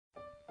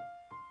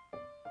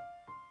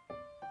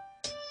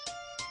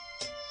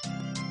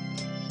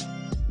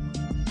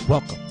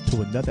Welcome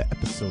to another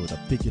episode of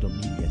Digital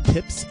Media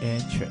Tips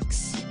and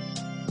Tricks.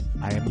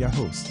 I am your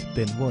host,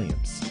 Ben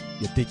Williams,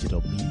 your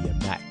Digital Media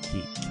Mac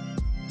Geek.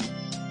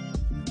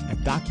 I'm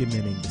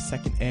documenting the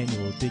second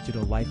annual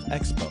Digital Life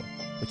Expo,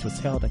 which was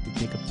held at the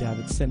Jacob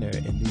Javits Center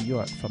in New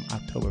York from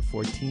October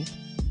 14th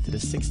to the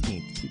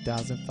 16th,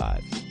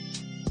 2005.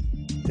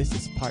 This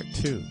is part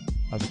 2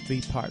 of a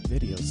 3-part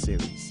video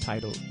series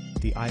titled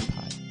The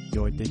iPod,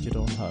 Your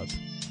Digital Hub.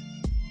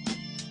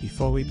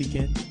 Before we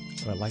begin,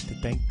 I would like to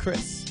thank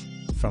Chris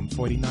from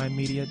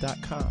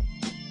 49media.com.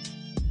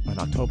 On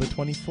October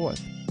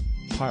 24th,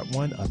 part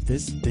 1 of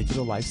this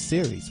Digital Life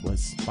series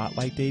was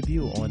Spotlight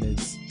debut on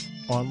his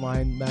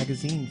online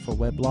magazine for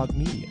weblog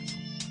media.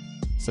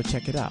 So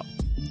check it out,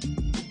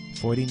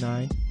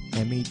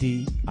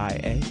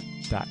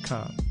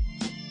 49media.com.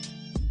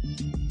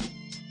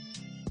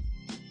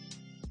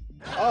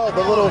 Oh,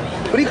 the little,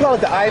 what do you call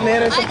it, the eye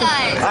man or something?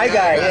 Eye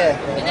guy, yeah.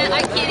 And then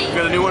eye kitty.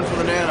 Got a new one for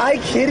the Nano. Eye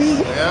kitty?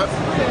 Yep.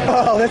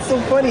 Oh, that's so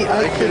funny.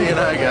 Eye kitty and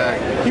eye guy.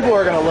 People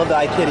are going to love the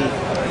eye kitty.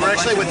 We're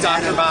actually with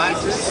Dr. Bott,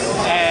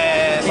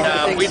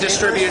 and we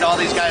distribute all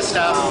these guys'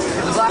 stuff,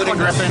 including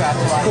Griffen.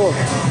 Cool.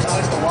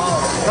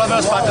 Probably the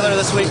most popular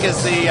this week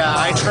is the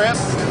iTrip,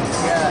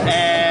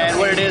 and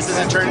what it is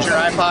it turns your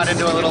iPod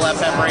into a little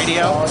FM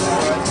radio.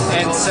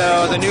 And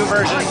so the new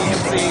version, you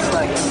can see,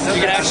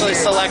 you can actually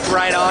select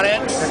right on it,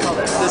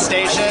 the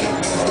station.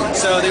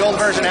 So the old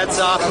version had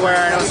software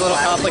and it was a little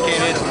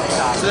complicated.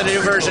 So the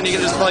new version, you can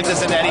just plug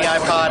this into any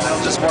iPod and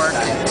it'll just work.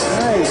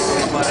 Nice.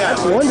 Yeah.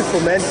 That's wonderful,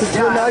 man.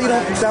 So now you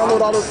don't have to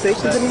download all those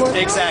stations anymore?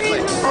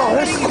 Exactly. Oh,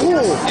 that's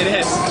cool. It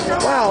is.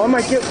 Wow, I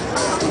might get,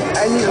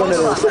 I need one of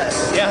those.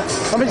 Yeah.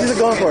 How much is it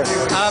going for?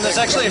 There's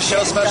actually a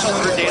show special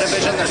through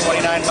DataVision. They're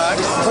 $29.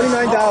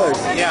 $29.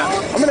 Yeah.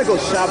 I'm going to go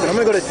shopping. I'm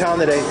going to go to town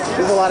today.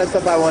 There's a lot of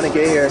stuff I want to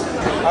get here.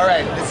 All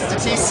right, this is a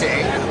TC.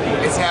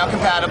 It's now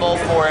compatible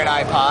for an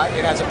iPod.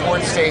 It has a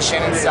port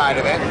station inside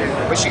of it,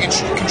 which you can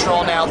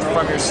control now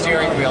from your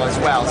steering wheel as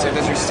well. So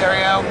there's your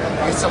stereo.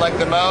 You can select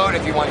the mode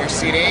if you want your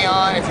CD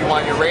on, if you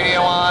want your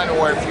radio on,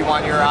 or if you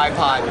want your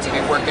iPod to be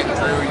working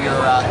through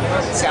your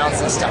sound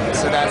system.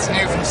 So that's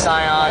new from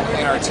Scion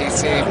in our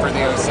TC for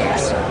the 06.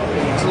 It's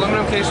an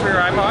aluminum case for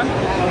your iPod.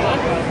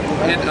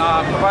 It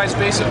provides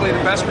basically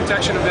the best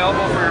protection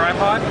available for your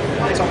iPod.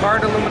 It's a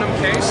hard aluminum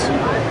case.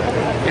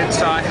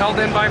 It's held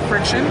in by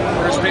friction.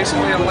 There's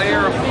basically a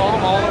layer of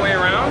foam all the way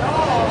around.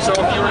 So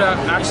if you were to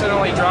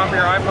accidentally drop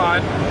your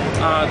iPod,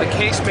 the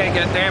case may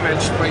get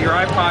damaged, but your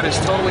iPod is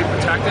totally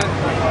protected.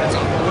 It's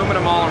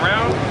aluminum all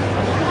around.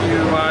 You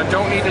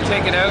don't need to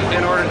take it out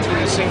in order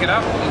to sync it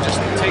up. You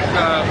just take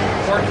the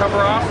cord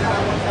cover off,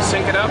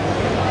 sync it up,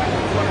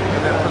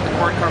 and then put the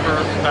cord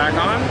cover back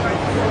on.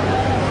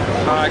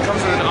 It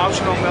comes with an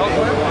optional belt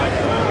loop.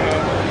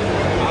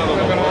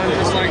 Flip it on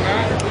just like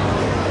that.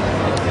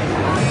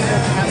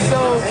 So,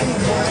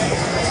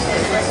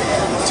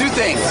 two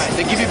things.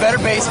 They give you better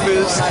bass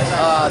boost,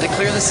 they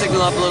clear the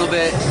signal up a little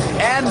bit,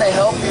 and they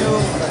help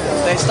you,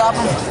 they stop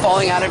them from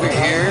falling out of your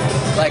ear,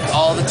 like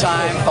all the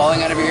time,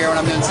 falling out of your ear when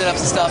I'm doing sit-ups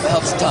and stuff. It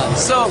helps a ton.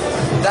 So,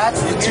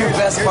 that's the two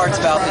best parts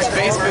about this,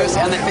 bass boost,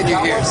 and they fit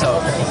your ear.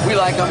 So, we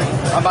like them.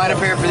 I'm buying a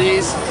pair for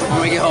these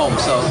when we get home,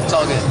 so it's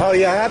all good. Oh,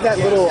 yeah, I have that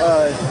little,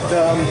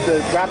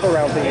 the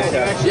wraparound thing.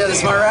 Yeah, the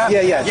smart wrap?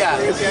 Yeah.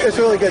 It's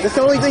really good. It's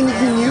the only thing you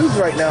can use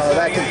right now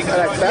that's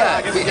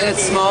fast. Yeah, and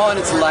it's small and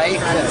it's light,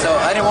 and so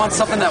I didn't want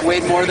something that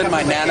weighed more than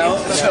my Nano,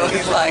 so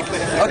it's like,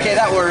 okay,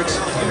 that works.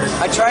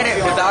 I tried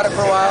it without it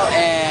for a while,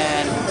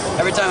 and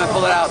every time I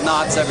pull it out,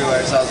 knots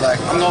everywhere, so I was like,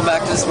 I'm going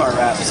back to the smart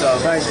wrap, so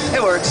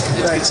it works.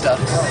 It's good stuff.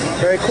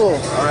 Very cool.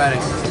 Alrighty.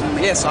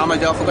 Yes, I'm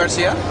Adolfo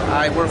Garcia.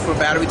 I work for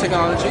Battery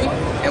Technology,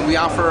 and we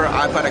offer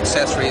iPod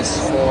accessories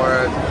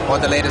for all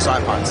the latest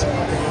iPods.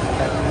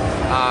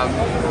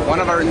 One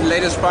of our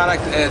latest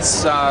product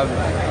is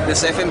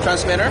this FM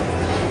transmitter.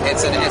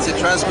 It's a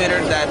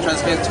transmitter that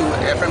transmits to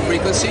FM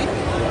frequency,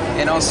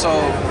 and also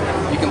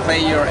you can play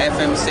your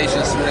FM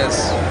stations through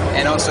this,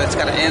 and also it's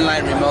got an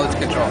inline remote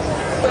control.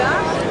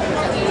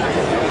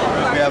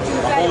 We have a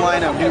whole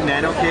line of new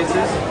Nano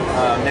cases.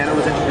 Nano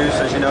was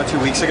introduced, as you know, 2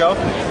 weeks ago.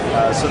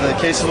 So the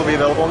cases will be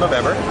available in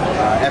November.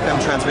 FM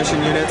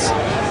transmission units.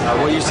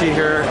 What you see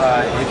here,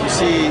 if you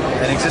see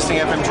an existing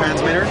FM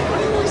transmitter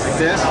like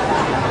this,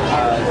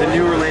 the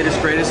newer, latest,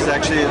 greatest is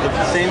actually the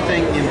same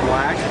thing in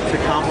black to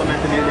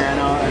complement the new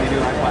Nano and the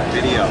new iPod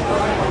video.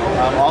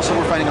 Also,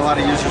 we're finding a lot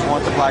of users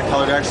want the black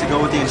color to actually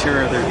go with the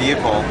interior of their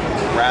vehicle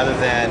rather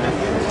than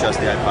just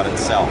the iPod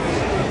itself.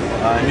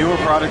 A newer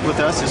product with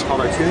us is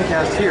called our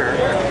TuneCast here.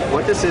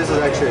 What this is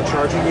actually a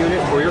charging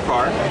unit for your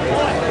car.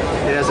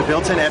 It has a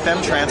built-in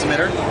FM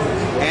transmitter,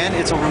 and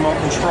it's a remote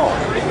control.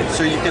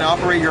 So you can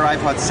operate your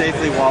iPod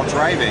safely while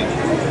driving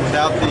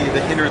without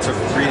the hindrance of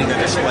reading the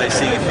display,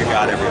 seeing if you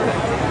got everything.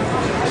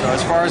 So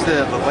as far as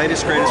the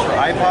latest, greatest for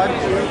iPod,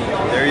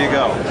 there you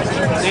go.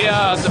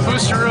 The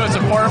Boosteroo is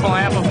a portable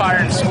amplifier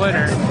and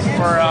splitter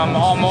for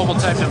all mobile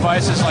type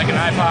devices like an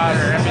iPod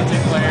or MP3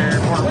 player,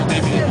 portable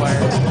DVD player.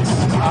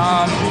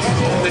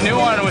 The new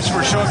one which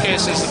we're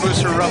showcasing is the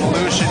Boosteroo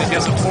Revolution. It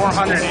gives a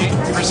 400%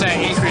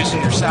 increase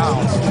in your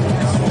sound.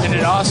 And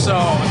it also,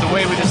 the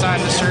way we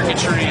designed the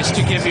circuitry is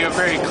to give you a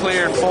very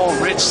clear, full,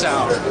 rich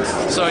sound.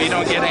 So you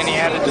don't get any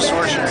added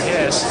distortion or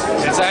hiss.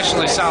 It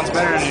actually sounds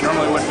better than you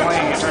normally would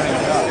playing and turning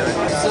it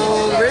up.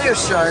 So Radio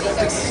Shark,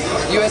 it's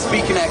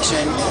USB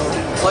connection,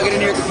 plug it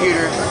into your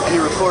computer, and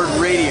you record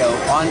radio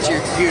onto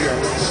your computer.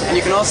 And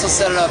you can also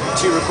set it up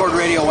to record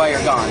radio while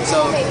you're gone.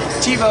 So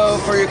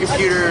TiVo for your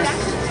computer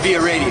via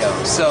radio.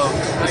 So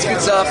it's good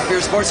stuff. If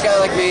you're a sports guy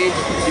like me,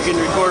 you can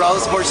record all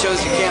the sports shows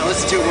you can't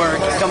listen to at work,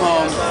 come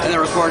home, and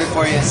then record it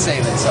for you and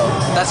save it. So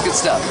that's good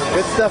stuff.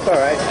 Good stuff, all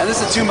right. And this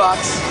is a tune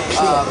box,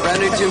 brand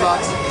new tune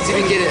box. See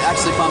if you can get it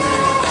actually pumping.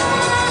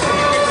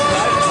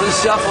 For the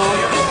shuffle,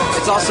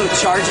 it's also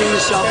charging the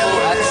shuffle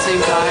at the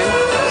same time.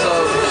 So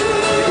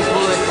you can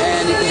pull it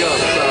and you can go.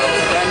 So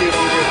brand new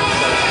feature.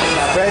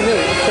 Brand new.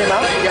 It came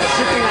out? Yeah,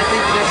 shipping I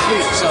think next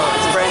week. So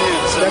it's brand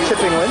new. So Next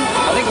shipping when?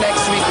 I think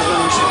next week is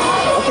when we're shipping.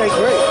 Okay,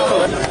 great.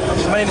 Cool.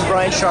 My name is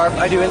Brian Sharp.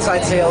 I do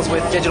inside sales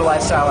with Digital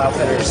Lifestyle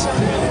Outfitters.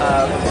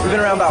 We've been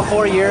around about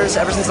 4 years,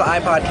 ever since the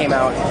iPod came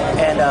out,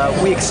 and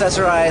we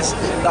accessorize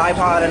the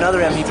iPod and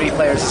other MP3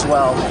 players as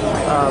well.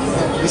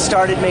 We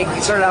started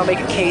out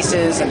making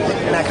cases and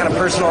that kind of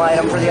personal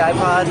item for the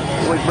iPod.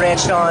 We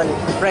branched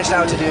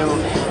out to do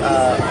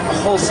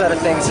a whole set of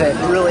things that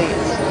really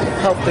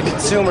help the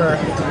consumer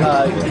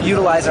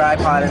utilize their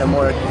iPod in a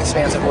more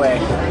expansive way.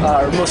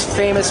 Our most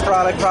famous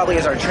product probably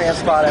is our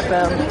TransPod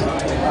FM.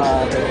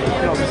 You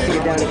can also see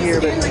it down here,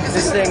 but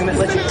this thing that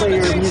lets you play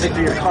your music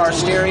through your car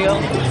stereo.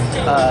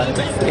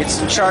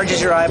 It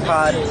charges your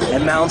iPod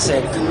and mounts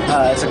it.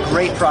 It's a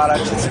great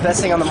product. It's the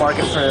best thing on the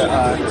market for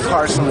a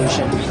car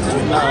solution.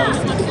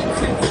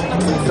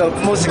 The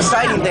most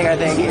exciting thing, I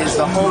think, is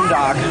the home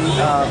dock.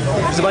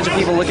 There's a bunch of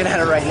people looking at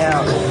it right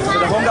now. But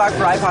the home dock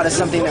for iPod is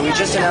something that we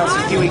just announced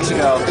a few weeks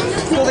ago.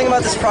 The cool thing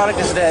about this product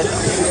is that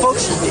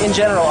folks in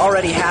general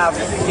already have,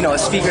 a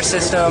speaker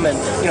system and,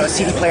 a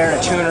CD player and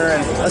a tuner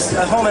and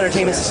a home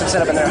entertainment system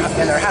set up in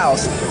their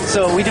house.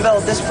 So we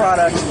developed this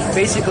product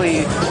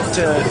basically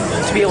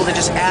to be able to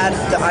just add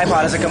the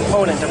iPod as a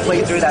component to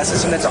play through that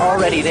system that's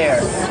already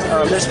there.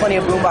 There's plenty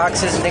of boom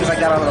boxes and things like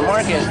that on the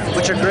market,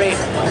 which are great,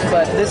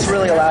 but this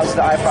really allows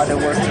the iPod to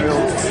work through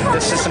the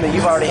system that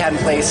you've already had in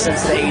place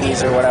since the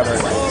 80s or whatever.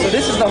 So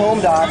this is the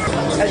home dock.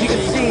 As you can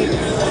see,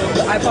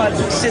 the iPod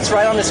sits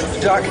right on this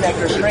dock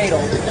connector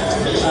cradle.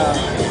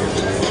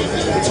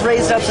 It's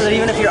raised up so that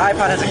even if your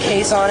iPod has a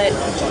case on it,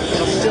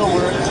 it'll still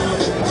work.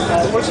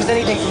 It works with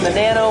anything from the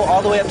Nano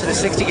all the way up to the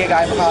 60 gig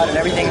iPod and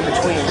everything in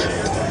between.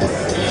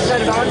 You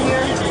set it on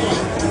here,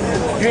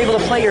 you're able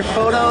to play your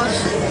photos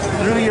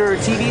through your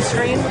TV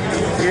screen.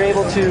 You're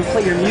able to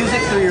play your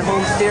music through your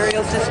home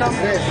stereo system.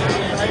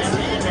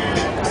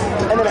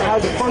 And then it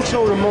has a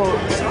functional remote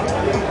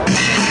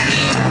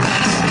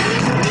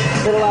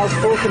that allows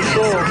full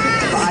control of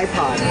the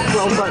iPod,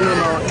 12-button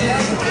remote.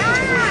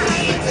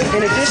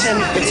 In addition,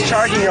 it's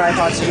charging your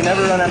iPod so you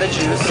never run out of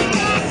juice.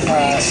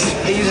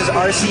 It uses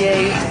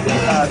RCA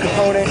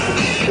component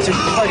to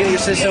plug into your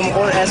system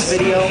or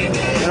S-Video.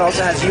 It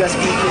also has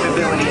USB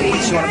capability in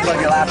case you want to plug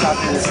your laptop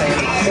into the same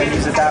and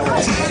use it that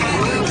way.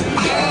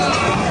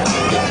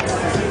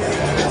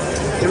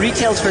 It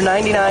retails for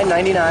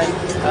 $99.99,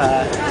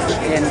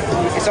 and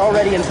it's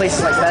already in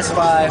places like Best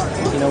Buy.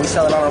 We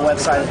sell it on our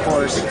website, of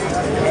course.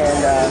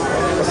 And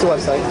what's the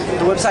website?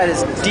 The website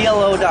is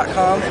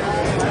dlo.com.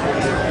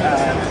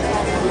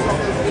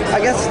 I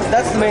guess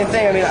that's the main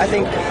thing. I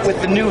think with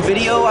the new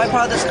video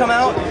iPod that's come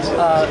out,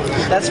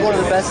 that's one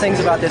of the best things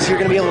about this. You're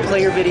going to be able to play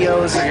your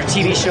videos or your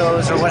TV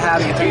shows or what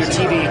have you through your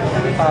TV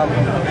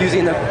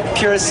using the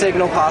purest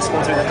signal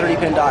possible through the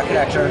 30-pin dock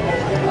connector.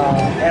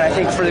 And I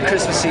think for the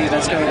Christmas season,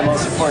 it's going to be the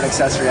most important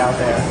accessory out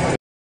there.